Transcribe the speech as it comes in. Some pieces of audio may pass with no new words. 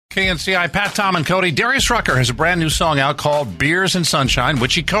KNCI, Pat, Tom, and Cody. Darius Rucker has a brand new song out called Beers and Sunshine,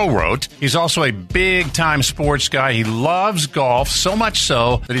 which he co-wrote. He's also a big-time sports guy. He loves golf, so much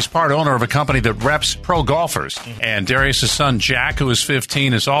so that he's part owner of a company that reps pro golfers. And Darius' son, Jack, who is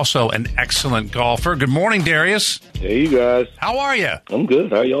 15, is also an excellent golfer. Good morning, Darius. Hey, you guys. How are you? I'm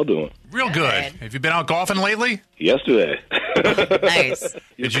good. How y'all doing? Real good. Have you been out golfing lately? Yesterday. Nice.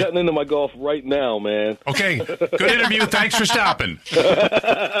 You're cutting into my golf right now, man. Okay. Good interview. Thanks for stopping.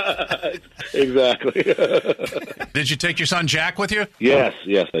 Exactly. Did you take your son, Jack, with you? Yes,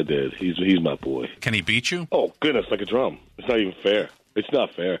 I did. He's my boy. Can he beat you? Oh, goodness, like a drum. It's not even fair. It's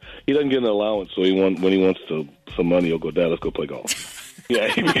not fair. He doesn't get an allowance, so when he wants some money, he'll go, Dad, let's go play golf. Yeah,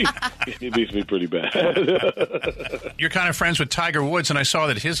 he beats me pretty bad. You're kind of friends with Tiger Woods, and I saw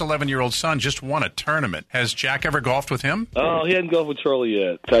that his 11-year-old son just won a tournament. Has Jack ever golfed with him? Oh, he hadn't golfed with Charlie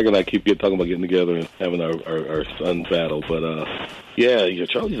yet. Tiger and I keep talking about getting together and having our son battle. But, yeah,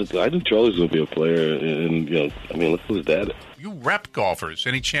 Charlie's I think Charlie's going to be a player. And, look who his dad is. You rep golfers.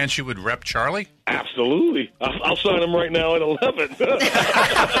 Any chance you would rep Charlie? Absolutely. I'll sign him right now at 11.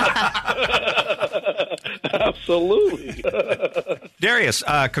 Absolutely. Darius,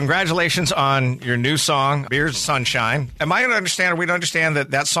 congratulations on your new song, Beers Sunshine. Am I to understand, or we understand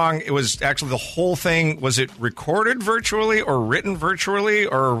that song, it was actually the whole thing, was it recorded virtually or written virtually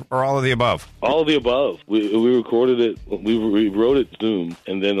or all of the above? All of the above. We recorded it, we wrote it Zoom,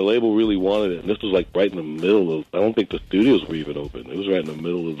 and then the label really wanted it. And this was like right in the middle of, I don't think the studios were even open. It was right in the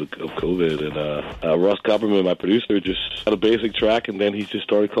middle of COVID. And Russ Copperman, my producer, just had a basic track, and then he just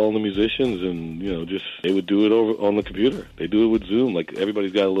started calling the musicians, and, they would do it over on the computer. They do it with Zoom. Like,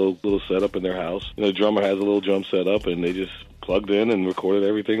 everybody's got a little setup in their house. The drummer has a little drum set up, and they just plugged in and recorded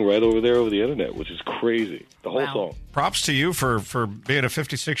everything right over there over the internet, which is crazy. The whole song. Props to you for being a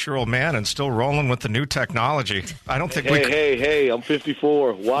 56-year-old man and still rolling with the new technology. I don't think Hey, I'm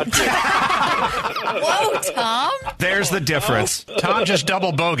 54. Watch it. Whoa, Tom. There's the difference. Tom just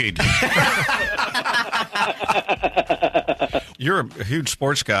double bogeyed. You're a huge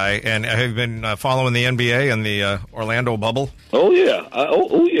sports guy, and have you been following the NBA and the Orlando bubble? Oh, yeah.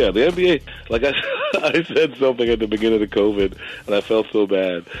 Yeah. The NBA, like I said something at the beginning of COVID, and I felt so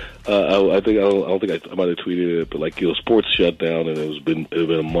bad. I don't think I might have tweeted it, but sports shut down, and it had been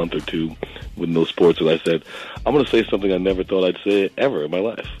a month or two with no sports, and I said, I'm going to say something I never thought I'd say ever in my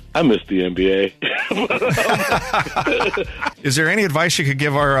life. I miss the NBA. Is there any advice you could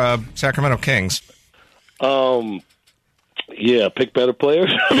give our Sacramento Kings? Yeah, pick better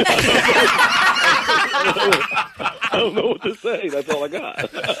players. I don't know what to say. That's all I got.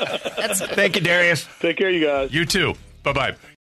 Thank you, Darius. Take care, you guys. You too. Bye-bye.